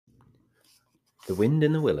The Wind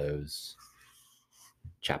in the Willows.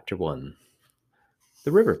 Chapter 1.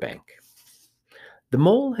 The River Bank. The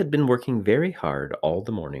mole had been working very hard all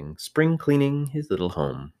the morning, spring cleaning his little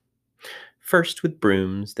home. First with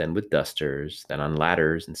brooms, then with dusters, then on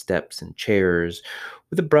ladders and steps and chairs,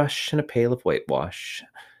 with a brush and a pail of whitewash,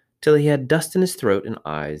 till he had dust in his throat and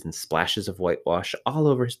eyes and splashes of whitewash all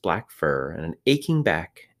over his black fur and an aching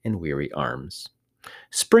back and weary arms.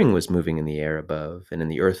 Spring was moving in the air above and in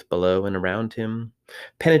the earth below and around him,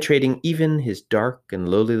 penetrating even his dark and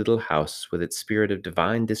lowly little house with its spirit of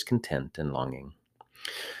divine discontent and longing.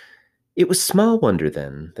 It was small wonder,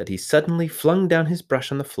 then, that he suddenly flung down his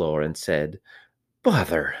brush on the floor and said,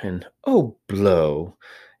 "Bother!" and "Oh, blow!"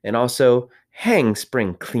 and also "Hang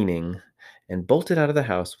spring cleaning!" and bolted out of the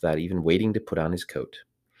house without even waiting to put on his coat.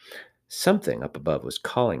 Something up above was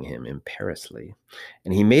calling him imperiously,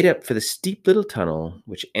 and he made up for the steep little tunnel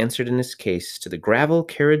which answered in his case to the gravel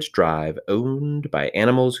carriage drive owned by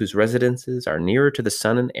animals whose residences are nearer to the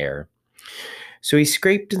sun and air. So he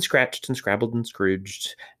scraped and scratched and scrabbled and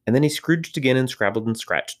scrooged, and then he scrooged again and scrabbled and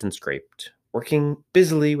scratched and scraped, working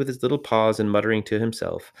busily with his little paws and muttering to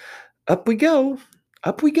himself, up we go,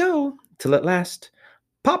 till at last,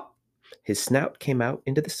 pop! His snout came out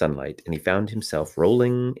into the sunlight, and he found himself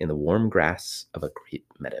rolling in the warm grass of a great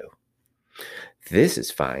meadow. "This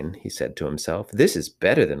is fine," he said to himself. "This is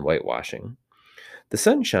better than whitewashing." The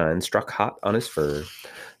sunshine struck hot on his fur.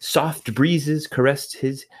 Soft breezes caressed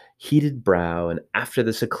his heated brow, and after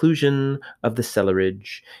the seclusion of the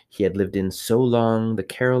cellarage he had lived in so long, the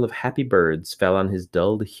carol of happy birds fell on his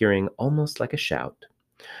dulled hearing almost like a shout.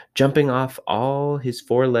 Jumping off all his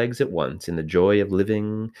four legs at once in the joy of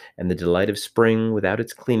living and the delight of spring without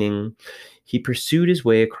its cleaning, he pursued his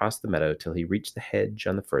way across the meadow till he reached the hedge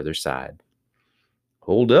on the further side.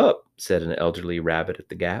 "Hold up," said an elderly rabbit at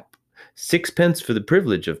the gap. "Sixpence for the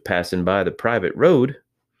privilege of passing by the private road."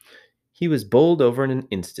 He was bowled over in an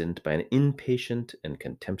instant by an impatient and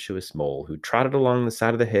contemptuous mole, who trotted along the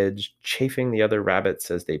side of the hedge, chaffing the other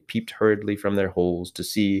rabbits as they peeped hurriedly from their holes to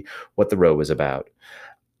see what the row was about.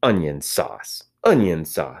 "Onion sauce, onion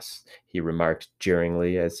sauce," he remarked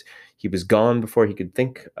jeeringly, as he was gone before he could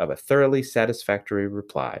think of a thoroughly satisfactory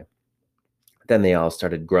reply. Then they all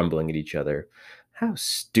started grumbling at each other. "How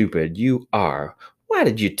stupid you are! Why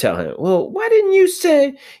did you tell him? Well, why didn't you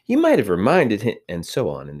say? You might have reminded him," and so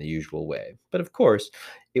on in the usual way. But of course,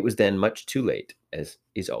 it was then much too late, as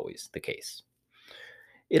is always the case.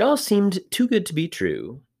 It all seemed too good to be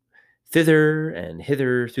true. Thither and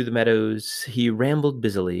hither through the meadows he rambled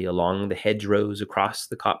busily, along the hedgerows, across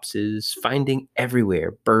the copses, finding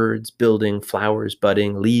everywhere birds building, flowers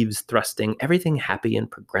budding, leaves thrusting, everything happy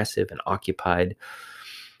and progressive and occupied.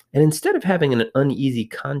 And instead of having an uneasy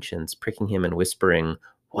conscience pricking him and whispering,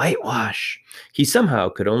 "Whitewash," he somehow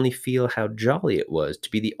could only feel how jolly it was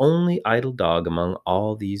to be the only idle dog among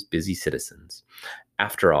all these busy citizens.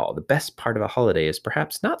 After all, the best part of a holiday is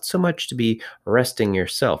perhaps not so much to be resting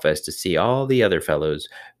yourself as to see all the other fellows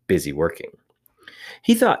busy working.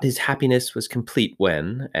 He thought his happiness was complete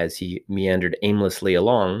when, as he meandered aimlessly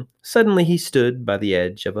along, suddenly he stood by the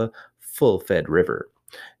edge of a full-fed river.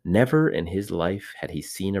 Never in his life had he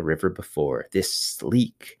seen a river before. This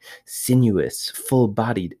sleek, sinuous,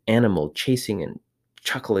 full-bodied animal chasing and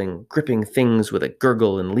chuckling, gripping things with a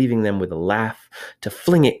gurgle and leaving them with a laugh, to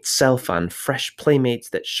fling itself on fresh playmates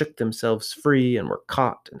that shook themselves free and were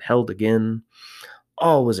caught and held again.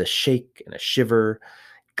 All was a shake and a shiver,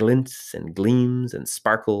 glints and gleams and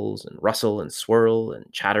sparkles and rustle and swirl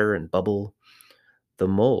and chatter and bubble. The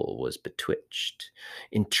mole was betwitched,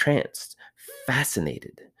 entranced,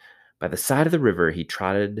 fascinated. By the side of the river he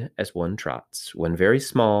trotted as one trots, when very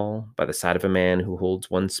small, by the side of a man who holds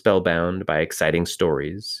one spellbound by exciting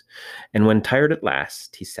stories. And when tired at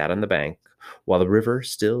last, he sat on the bank, while the river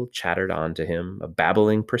still chattered on to him, a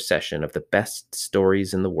babbling procession of the best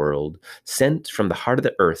stories in the world, sent from the heart of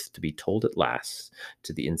the earth to be told at last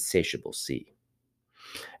to the insatiable sea.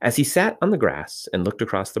 As he sat on the grass and looked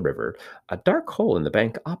across the river, a dark hole in the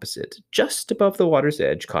bank opposite, just above the water's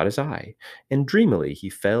edge, caught his eye, and dreamily he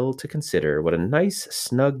fell to consider what a nice,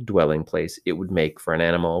 snug dwelling place it would make for an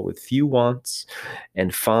animal with few wants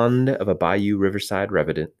and fond of a bayou riverside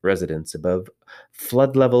residence above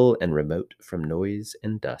flood level and remote from noise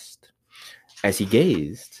and dust. As he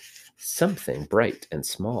gazed, something bright and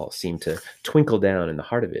small seemed to twinkle down in the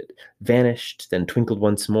heart of it, vanished, then twinkled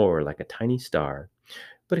once more like a tiny star.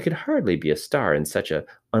 But it could hardly be a star in such a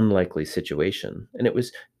unlikely situation, and it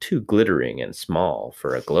was too glittering and small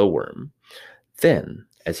for a glowworm. Then,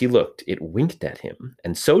 as he looked, it winked at him,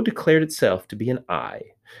 and so declared itself to be an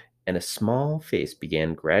eye, and a small face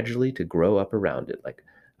began gradually to grow up around it, like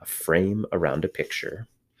a frame around a picture,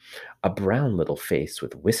 a brown little face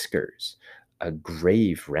with whiskers, a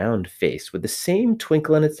grave, round face with the same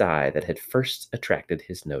twinkle in its eye that had first attracted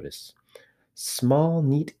his notice, small,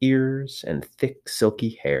 neat ears, and thick,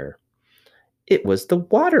 silky hair. It was the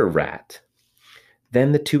water rat.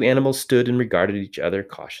 Then the two animals stood and regarded each other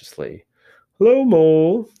cautiously. "Hello,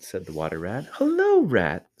 Mole," said the water rat. "Hello,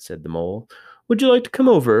 Rat," said the Mole. "Would you like to come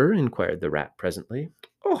over?" inquired the rat presently.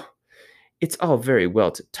 "Oh, it's all very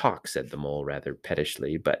well to talk," said the Mole rather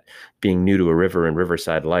pettishly, but being new to a river and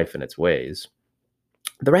riverside life and its ways.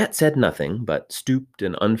 The rat said nothing, but stooped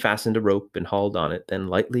and unfastened a rope and hauled on it, then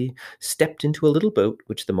lightly stepped into a little boat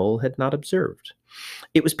which the Mole had not observed.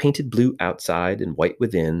 It was painted blue outside and white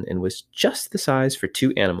within, and was just the size for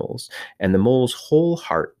two animals, and the Mole's whole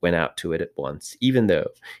heart went out to it at once, even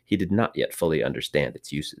though he did not yet fully understand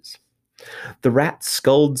its uses. The rat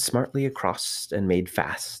sculled smartly across and made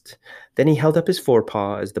fast. Then he held up his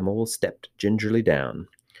forepaw as the Mole stepped gingerly down.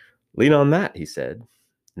 "Lean on that," he said.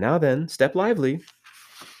 "Now then, step lively."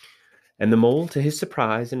 And the Mole, to his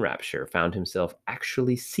surprise and rapture, found himself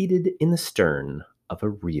actually seated in the stern of a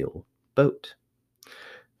real boat.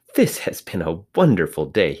 "This has been a wonderful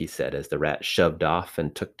day," he said as the rat shoved off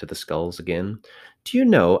and took to the sculls again. "Do you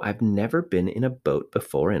know I've never been in a boat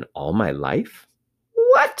before in all my life?"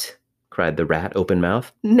 "What?" cried the rat,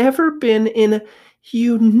 open-mouthed. "Never been in a...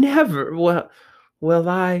 You never... Well,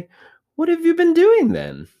 What have you been doing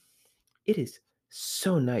then?" "It is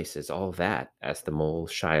so nice as all that?" asked the Mole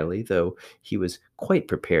shyly, though he was quite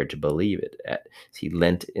prepared to believe it, as he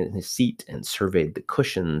leant in his seat and surveyed the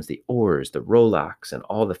cushions, the oars, the rowlocks, and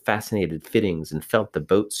all the fascinated fittings, and felt the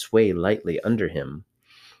boat sway lightly under him.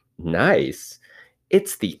 "Nice?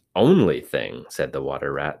 It's the only thing," said the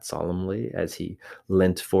water rat solemnly, as he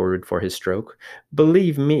leant forward for his stroke.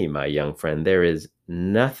 "Believe me, my young friend, there is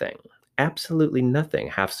nothing, absolutely nothing,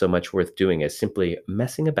 half so much worth doing as simply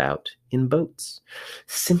messing about in boats.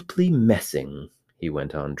 Simply messing," he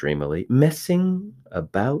went on dreamily, "messing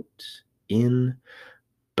about in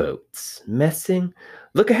boats. Messing...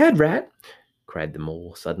 Look ahead, Rat!" cried the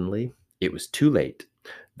Mole suddenly. It was too late.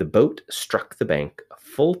 The boat struck the bank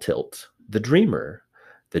full tilt. The dreamer,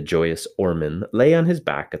 the joyous oarman, lay on his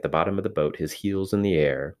back at the bottom of the boat, his heels in the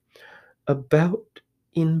air. "About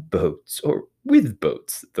in boats, or with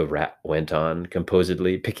boats," the rat went on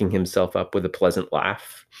composedly, picking himself up with a pleasant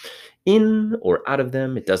laugh. "In or out of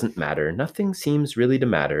them, it doesn't matter. Nothing seems really to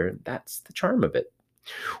matter. That's the charm of it.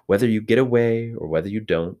 Whether you get away or whether you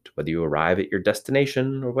don't, whether you arrive at your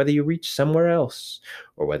destination or whether you reach somewhere else,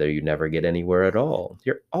 or whether you never get anywhere at all,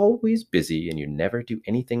 you're always busy and you never do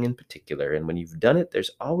anything in particular. And when you've done it, there's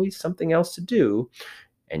always something else to do,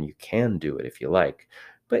 and you can do it if you like,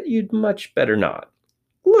 but you'd much better not.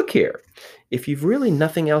 Look here, if you've really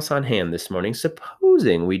nothing else on hand this morning,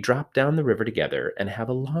 supposing we drop down the river together and have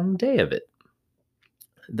a long day of it."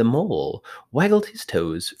 The Mole waggled his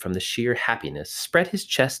toes from the sheer happiness, spread his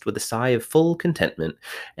chest with a sigh of full contentment,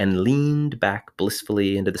 and leaned back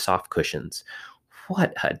blissfully into the soft cushions.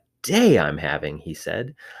 "What a day I'm having," he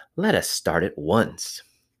said. "Let us start at once."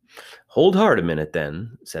 "Hold hard a minute,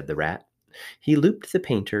 then," said the rat. He looped the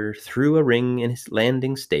painter through a ring in his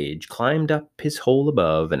landing stage, climbed up his hole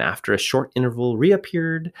above, and after a short interval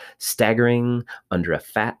reappeared, staggering under a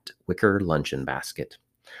fat wicker luncheon basket.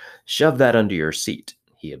 "Shove that under your seat,"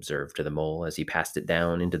 he observed to the Mole as he passed it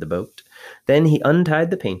down into the boat. Then he untied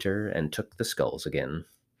the painter and took the sculls again.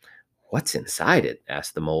 "What's inside it?"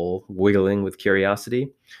 asked the Mole, wiggling with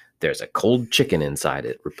curiosity. "There's a cold chicken inside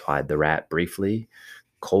it," replied the rat briefly.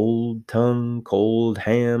 "Cold tongue, cold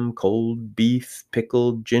ham, cold beef,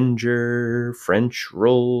 pickled ginger, French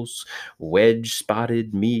rolls, wedge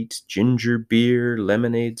spotted meat, ginger beer,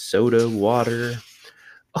 lemonade, soda, water."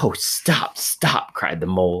 "Oh, stop," cried the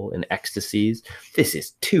Mole in ecstasies. "This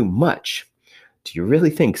is too much." "Do you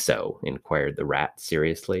really think so?" inquired the rat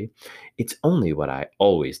seriously. "It's only what I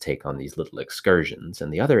always take on these little excursions,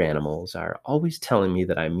 and the other animals are always telling me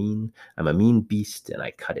that I'm a mean beast, and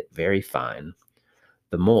I cut it very fine."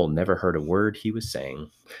 The Mole never heard a word he was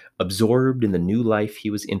saying. Absorbed in the new life he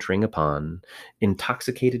was entering upon,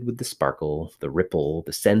 intoxicated with the sparkle, the ripple,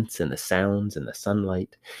 the scents and the sounds and the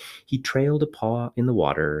sunlight, he trailed a paw in the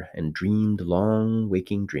water and dreamed long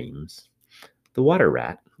waking dreams. The water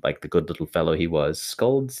rat, like the good little fellow he was,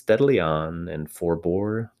 sculled steadily on and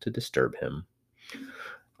forbore to disturb him.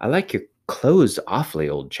 "I like your clothes awfully,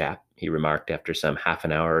 old chap," he remarked after some half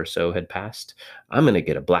an hour or so had passed. "I'm going to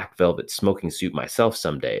get a black velvet smoking suit myself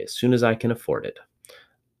some day, as soon as I can afford it."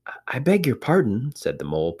 "I beg your pardon," said the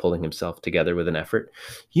Mole, pulling himself together with an effort.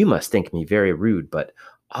 "You must think me very rude, but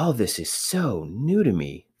all this is so new to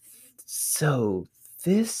me. So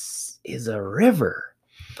This is a river.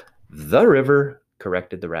 The river,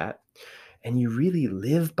 corrected the rat. And you really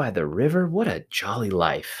live by the river? What a jolly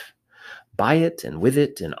life. By it and with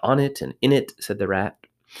it and on it and in it, said the rat.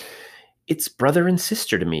 It's brother and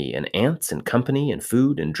sister to me, and aunts and company and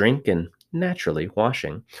food and drink and, naturally,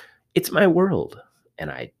 washing. It's my world, and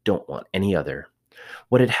I don't want any other.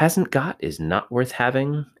 What it hasn't got is not worth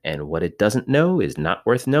having, and what it doesn't know is not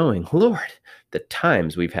worth knowing. Lord, the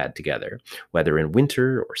times we've had together, whether in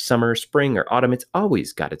winter or summer, spring or autumn, it's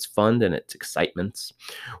always got its fun and its excitements.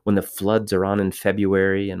 When the floods are on in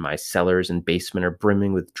February and my cellars and basement are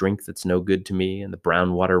brimming with drink that's no good to me, and the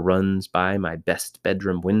brown water runs by my best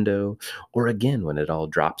bedroom window, or again when it all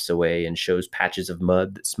drops away and shows patches of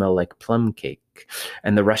mud that smell like plum cake,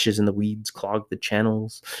 and the rushes and the weeds clog the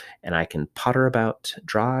channels, and I can potter about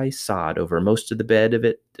dry sod over most of the bed of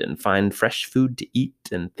it and find fresh food to eat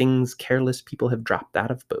and things careless people have dropped out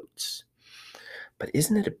of boats. But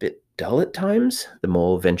isn't it a bit dull at times? The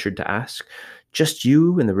mole ventured to ask. Just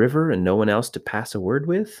you and the river and no one else to pass a word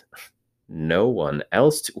with? No one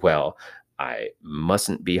else to... Well, I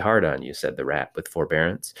mustn't be hard on you, said the rat with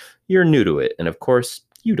forbearance. You're new to it, and of course,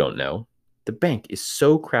 you don't know. The bank is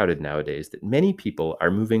so crowded nowadays that many people are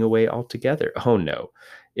moving away altogether. Oh no,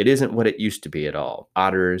 it isn't what it used to be at all.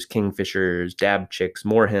 Otters, kingfishers, dab chicks,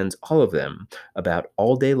 moorhens, all of them about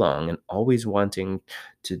all day long and always wanting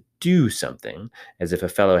to do something, as if a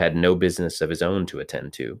fellow had no business of his own to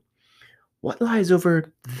attend to. What lies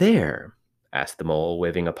over there? Asked the mole,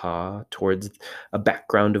 waving a paw towards a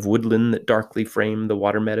background of woodland that darkly framed the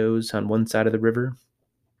water meadows on one side of the river.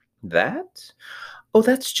 That? Oh,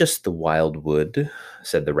 that's just the wild wood,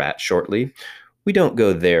 said the rat shortly. We don't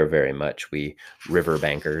go there very much, we river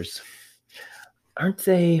bankers. Aren't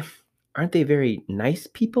they very nice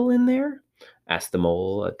people in there? Asked the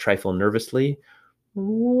mole, a trifle nervously.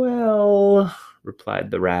 Well, replied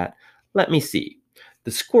the rat, let me see.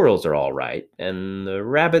 The squirrels are all right, and the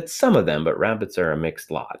rabbits, some of them, but rabbits are a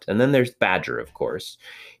mixed lot. And then there's Badger, of course.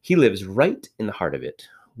 He lives right in the heart of it.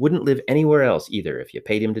 Wouldn't live anywhere else either if you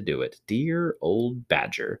paid him to do it. Dear old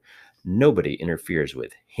Badger. Nobody interferes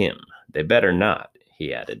with him. They better not,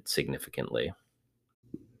 he added significantly.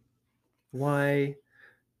 Why,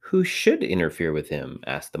 who should interfere with him?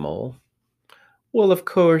 Asked the mole. Well, of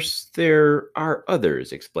course, there are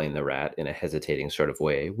others, explained the rat in a hesitating sort of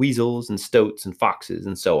way. Weasels and stoats and foxes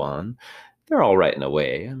and so on. They're all right in a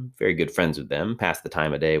way. I'm very good friends with them, pass the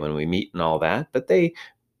time of day when we meet and all that, but they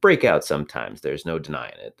break out sometimes, there's no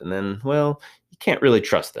denying it. And then, well, you can't really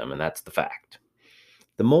trust them, and that's the fact.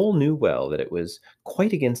 The mole knew well that it was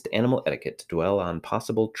quite against animal etiquette to dwell on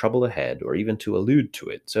possible trouble ahead or even to allude to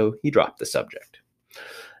it, so he dropped the subject.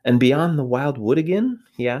 And beyond the wild wood again?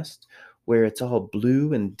 He asked, where it's all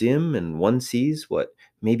blue and dim and one sees what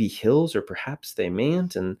may be hills or perhaps they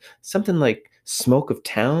mayn't, and something like smoke of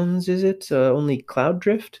towns, is it? Only cloud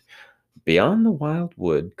drift? Beyond the wild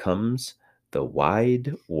wood comes the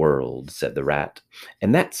wide world, said the rat,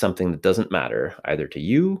 and that's something that doesn't matter either to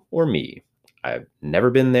you or me. I've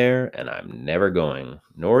never been there, and I'm never going,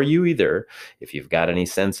 nor you either, if you've got any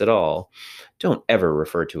sense at all. Don't ever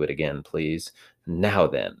refer to it again, please. Now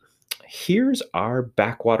then, here's our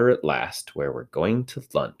backwater at last, where we're going to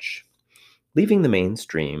lunch. Leaving the main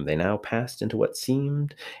stream, they now passed into what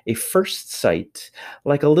seemed, a first sight,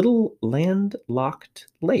 like a little landlocked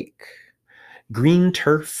lake. Green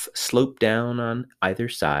turf sloped down on either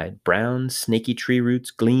side. Brown, snaky tree roots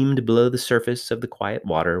gleamed below the surface of the quiet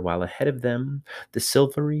water, while ahead of them the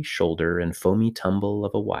silvery shoulder and foamy tumble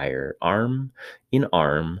of a wire, arm in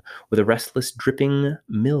arm, with a restless, dripping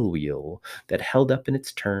mill wheel that held up in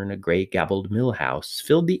its turn a gray-gabbled mill house,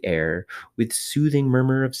 filled the air with soothing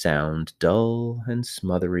murmur of sound, dull and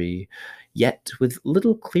smothery, yet with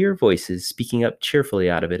little clear voices speaking up cheerfully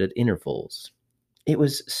out of it at intervals. It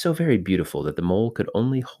was so very beautiful that the mole could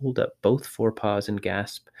only hold up both forepaws and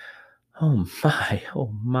gasp, "Oh my,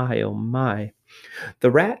 oh my, oh my."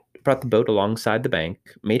 The rat brought the boat alongside the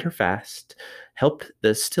bank, made her fast, helped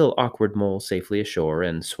the still awkward mole safely ashore,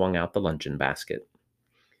 and swung out the luncheon basket.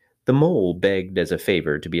 The mole begged as a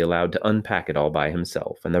favor to be allowed to unpack it all by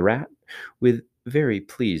himself, and the rat, with very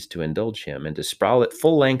pleased to indulge him and to sprawl at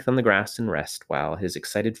full length on the grass and rest, while his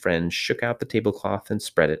excited friend shook out the tablecloth and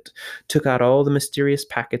spread it, took out all the mysterious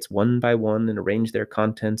packets one by one and arranged their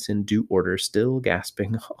contents in due order, still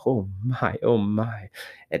gasping, oh my,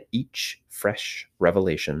 at each fresh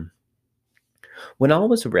revelation. When all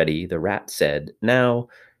was ready, the rat said, "Now,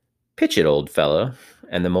 pitch it, old fellow,"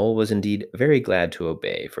 and the mole was indeed very glad to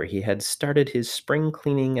obey, for he had started his spring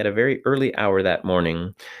cleaning at a very early hour that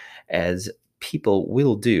morning, as people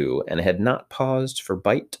will do, and had not paused for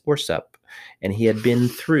bite or sup and he had been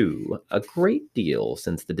through a great deal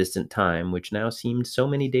since the distant time which now seemed so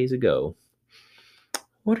many days ago.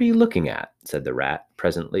 "What are you looking at?" said the rat,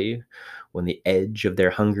 presently, when the edge of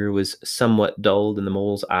their hunger was somewhat dulled and the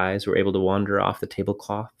mole's eyes were able to wander off the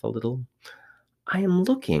tablecloth a little. "I am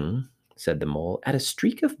looking," said the mole, "at a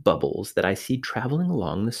streak of bubbles that I see traveling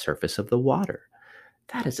along the surface of the water.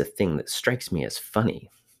 That is a thing that strikes me as funny."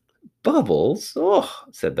 "Bubbles? Oh,"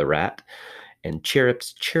 said the rat, and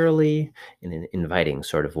chirruped cheerily in an inviting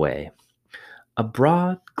sort of way. A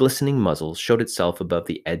broad, glistening muzzle showed itself above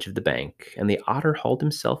the edge of the bank, and the otter hauled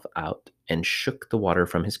himself out and shook the water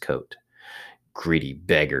from his coat. "Greedy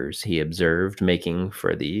beggars," he observed, making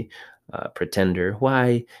for the pretender.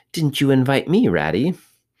 "Why, didn't you invite me, Ratty?"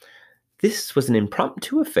 "This was an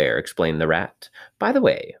impromptu affair," explained the rat. "By the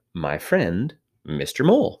way, my friend, Mr.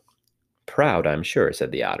 Mole." "Proud, I'm sure,"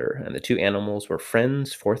 said the otter, and the two animals were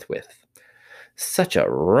friends forthwith. "Such a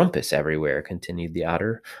rumpus everywhere," continued the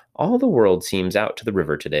otter. "All the world seems out to the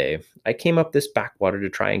river today. I came up this backwater to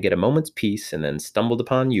try and get a moment's peace, and then stumbled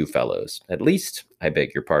upon you fellows. At least, I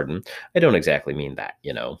beg your pardon, I don't exactly mean that,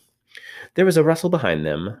 you know." There was a rustle behind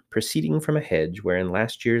them, proceeding from a hedge wherein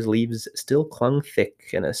last year's leaves still clung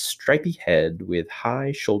thick, and a stripy head with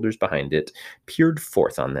high shoulders behind it peered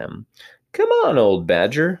forth on them. "Come on, old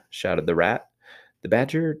badger," shouted the rat. The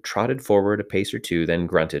badger trotted forward a pace or two, then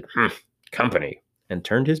grunted, "Company," and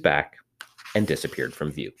turned his back and disappeared from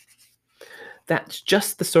view. "That's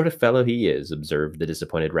just the sort of fellow he is," observed the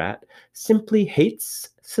disappointed rat. "Simply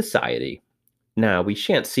hates society. Now, we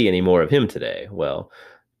shan't see any more of him today. Well,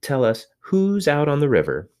 tell us, who's out on the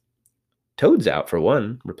river?" "Toad's out, for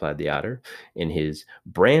one," replied the otter, "in his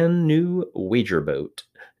brand new wager boat.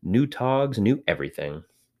 New togs, new everything."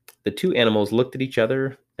 The two animals looked at each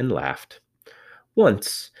other and laughed.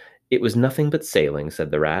 "Once it was nothing but sailing,"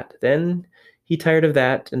 said the rat. "Then he tired of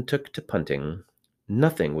that and took to punting.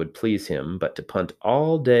 Nothing would please him but to punt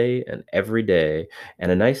all day and every day,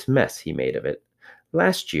 and a nice mess he made of it.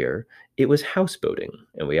 Last year it was houseboating,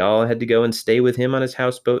 and we all had to go and stay with him on his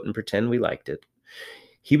houseboat and pretend we liked it.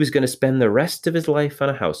 He was going to spend the rest of his life on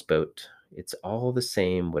a houseboat. It's all the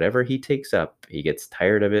same. Whatever he takes up, he gets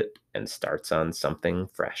tired of it and starts on something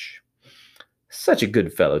fresh." "Such a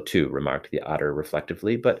good fellow, too," remarked the otter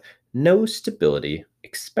reflectively, "but no stability,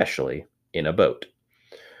 especially in a boat."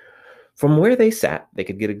 From where they sat, they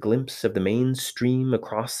could get a glimpse of the main stream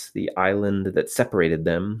across the island that separated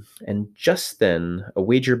them, and just then a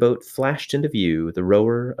wager boat flashed into view, the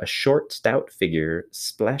rower a short, stout figure,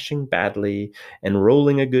 splashing badly and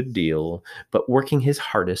rolling a good deal, but working his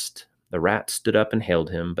hardest. The rat stood up and hailed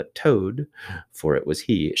him, but Toad, for it was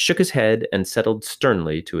he, shook his head and settled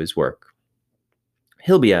sternly to his work.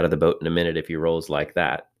 "He'll be out of the boat in a minute if he rolls like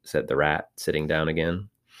that," said the rat, sitting down again.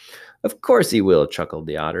 "Of course he will," chuckled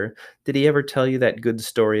the otter. "Did he ever tell you that good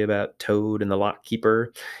story about Toad and the lock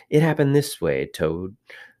keeper? It happened this way, Toad.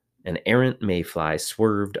 An errant mayfly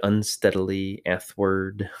swerved unsteadily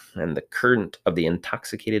athwart, and the current of the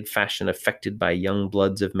intoxicated fashion affected by young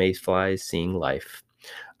bloods of mayflies seeing life.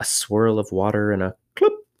 A swirl of water and a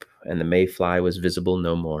clop, and the mayfly was visible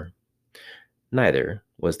no more. Neither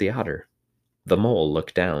was the otter. The mole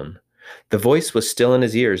looked down. The voice was still in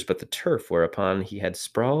his ears, but the turf whereupon he had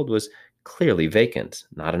sprawled was clearly vacant,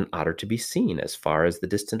 not an otter to be seen as far as the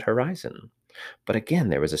distant horizon. But again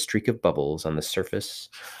there was a streak of bubbles on the surface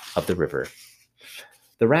of the river.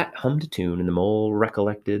 The rat hummed a tune, and the mole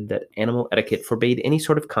recollected that animal etiquette forbade any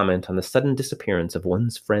sort of comment on the sudden disappearance of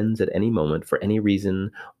one's friends at any moment for any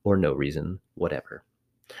reason or no reason whatever.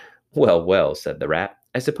 "Well, well," said the rat,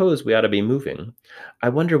 "I suppose we ought to be moving. I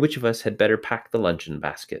wonder which of us had better pack the luncheon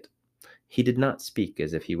basket." He did not speak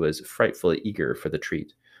as if he was frightfully eager for the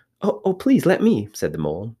treat. Oh, please let me," said the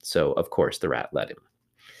mole, so of course the rat let him.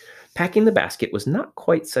 Packing the basket was not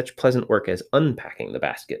quite such pleasant work as unpacking the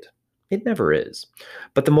basket. It never is.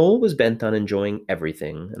 But the mole was bent on enjoying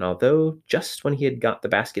everything, and although just when he had got the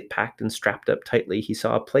basket packed and strapped up tightly, he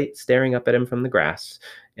saw a plate staring up at him from the grass,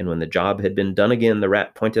 and when the job had been done again, the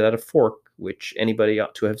rat pointed out a fork, which anybody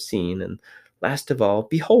ought to have seen, and last of all,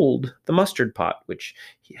 behold, the mustard pot, which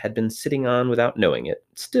he had been sitting on without knowing it.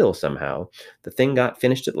 Still, somehow, the thing got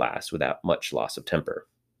finished at last without much loss of temper.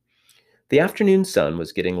 The afternoon sun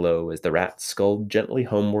was getting low as the rat sculled gently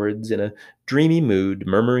homewards in a dreamy mood,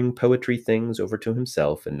 murmuring poetry things over to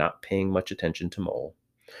himself and not paying much attention to Mole.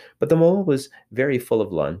 But the mole was very full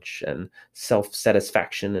of lunch and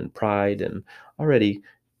self-satisfaction and pride, and already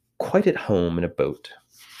quite at home in a boat.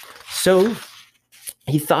 So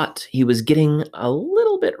he thought he was getting a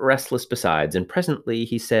little bit restless besides, and presently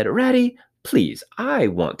he said, "Ratty, please, I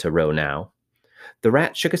want to row now." The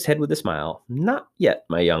rat shook his head with a smile. "Not yet,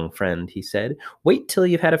 my young friend," he said. "Wait till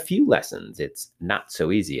you've had a few lessons. It's not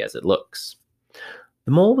so easy as it looks."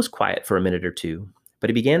 The mole was quiet for a minute or two, but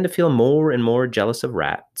he began to feel more and more jealous of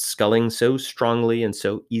Rat, sculling so strongly and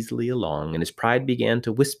so easily along, and his pride began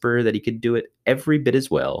to whisper that he could do it every bit as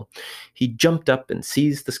well. He jumped up and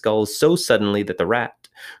seized the sculls so suddenly that the rat,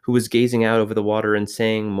 who was gazing out over the water and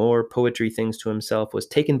saying more poetry things to himself, was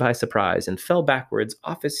taken by surprise and fell backwards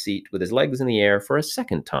off his seat with his legs in the air for a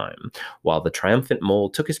second time, while the triumphant mole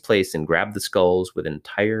took his place and grabbed the sculls with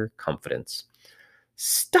entire confidence.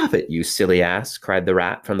 "Stop it, you silly ass," cried the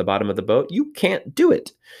rat from the bottom of the boat. "You can't do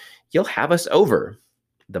it. You'll have us over."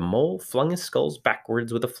 The mole flung his sculls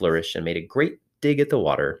backwards with a flourish and made a great dig at the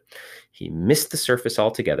water. He missed the surface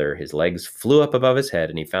altogether, his legs flew up above his head,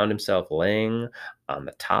 and he found himself laying on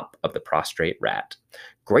the top of the prostrate rat.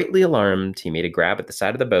 Greatly alarmed, he made a grab at the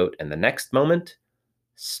side of the boat, and the next moment,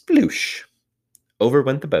 sploosh! Over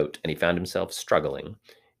went the boat, and he found himself struggling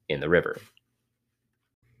in the river.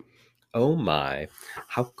 Oh my,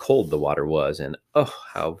 how cold the water was, and oh,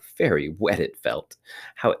 how very wet it felt.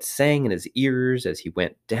 How it sang in his ears as he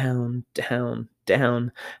went down, down,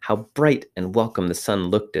 down. How bright and welcome the sun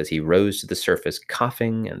looked as he rose to the surface,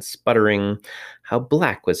 coughing and sputtering. How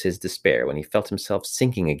black was his despair when he felt himself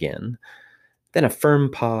sinking again. Then a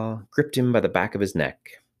firm paw gripped him by the back of his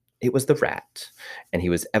neck. It was the rat, and he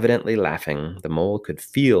was evidently laughing. The mole could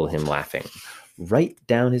feel him laughing right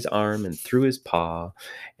down his arm and through his paw,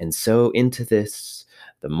 and so into the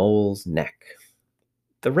mole's neck.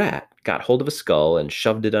 The rat got hold of a skull and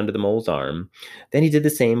shoved it under the mole's arm. Then he did the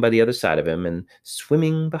same by the other side of him, and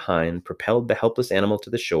swimming behind, propelled the helpless animal to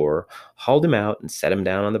the shore, hauled him out, and set him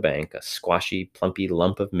down on the bank, a squashy, plumpy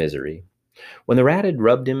lump of misery. When the rat had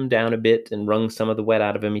rubbed him down a bit and wrung some of the wet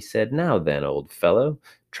out of him, he said, "Now then, old fellow,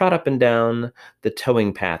 trot up and down the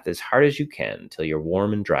towing path as hard as you can till you're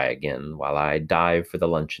warm and dry again, while I dive for the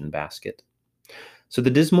luncheon basket." So the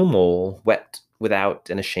dismal mole, wet without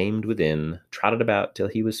and ashamed within, trotted about till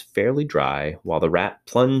he was fairly dry, while the rat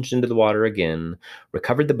plunged into the water again,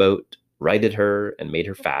 recovered the boat, righted her and made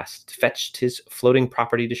her fast, fetched his floating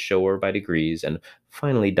property to shore by degrees, and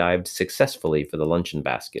finally dived successfully for the luncheon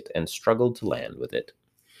basket and struggled to land with it.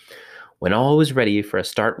 When all was ready for a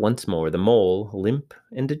start once more, the mole, limp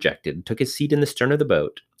and dejected, took his seat in the stern of the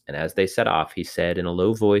boat, and as they set off, he said in a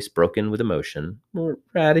low voice broken with emotion,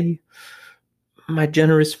 "Ratty, my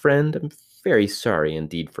generous friend, I'm very sorry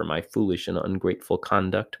indeed for my foolish and ungrateful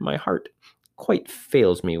conduct. My heart quite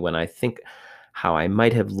fails me when I think how I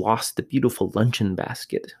might have lost the beautiful luncheon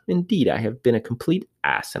basket. Indeed, I have been a complete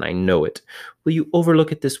ass, and I know it. Will you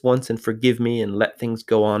overlook it this once and forgive me and let things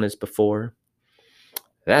go on as before?"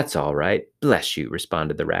 "That's all right, bless you,"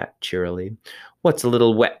 responded the rat cheerily. "What's a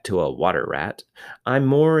little wet to a water rat? I'm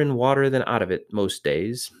more in water than out of it most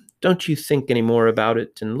days. Don't you think any more about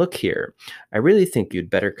it, and look here, I really think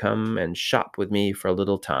you'd better come and shop with me for a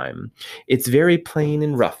little time. It's very plain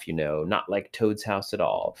and rough, you know, not like Toad's house at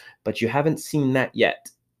all, but you haven't seen that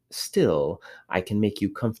yet. Still, I can make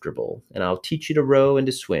you comfortable, and I'll teach you to row and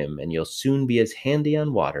to swim, and you'll soon be as handy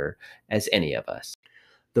on water as any of us."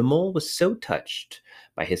 The mole was so touched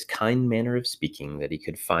by his kind manner of speaking that he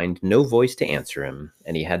could find no voice to answer him,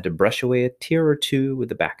 and he had to brush away a tear or two with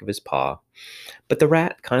the back of his paw. But the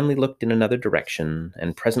rat kindly looked in another direction,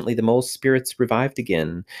 and presently the mole's spirits revived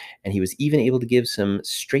again, and he was even able to give some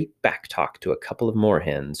straight back talk to a couple of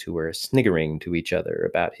moorhens who were sniggering to each other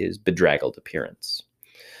about his bedraggled appearance.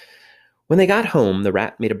 When they got home, the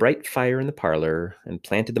rat made a bright fire in the parlor and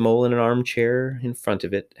planted the mole in an armchair in front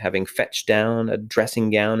of it, having fetched down a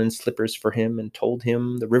dressing gown and slippers for him and told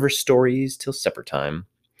him the river stories till supper time.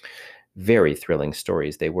 Very thrilling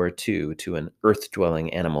stories they were, too, to an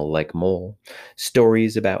earth-dwelling animal like Mole.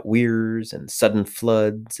 Stories about weirs and sudden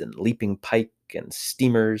floods and leaping pike and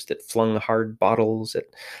steamers that flung hard bottles. At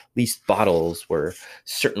least bottles were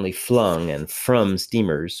certainly flung and from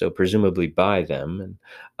steamers, so presumably by them, and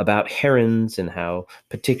about herons and how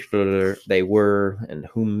particular they were and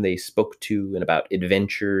whom they spoke to, and about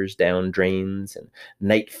adventures down drains and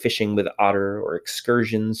night fishing with otter or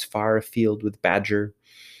excursions far afield with badger.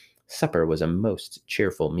 Supper was a most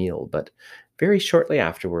cheerful meal, but very shortly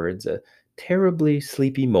afterwards, a terribly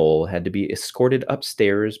sleepy mole had to be escorted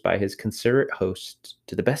upstairs by his considerate host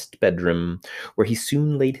to the best bedroom, where he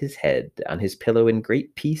soon laid his head on his pillow in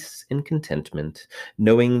great peace and contentment,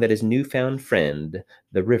 knowing that his new-found friend,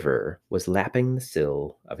 the river, was lapping the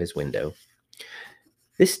sill of his window.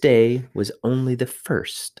 This day was only the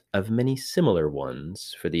first of many similar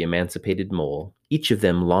ones for the emancipated mole, each of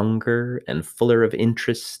them longer and fuller of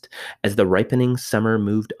interest as the ripening summer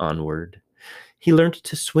moved onward. He learnt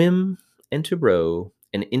to swim and to row,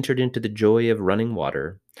 and entered into the joy of running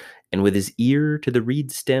water, and with his ear to the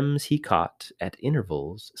reed stems he caught, at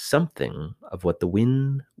intervals, something of what the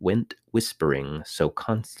wind went whispering so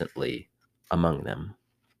constantly among them.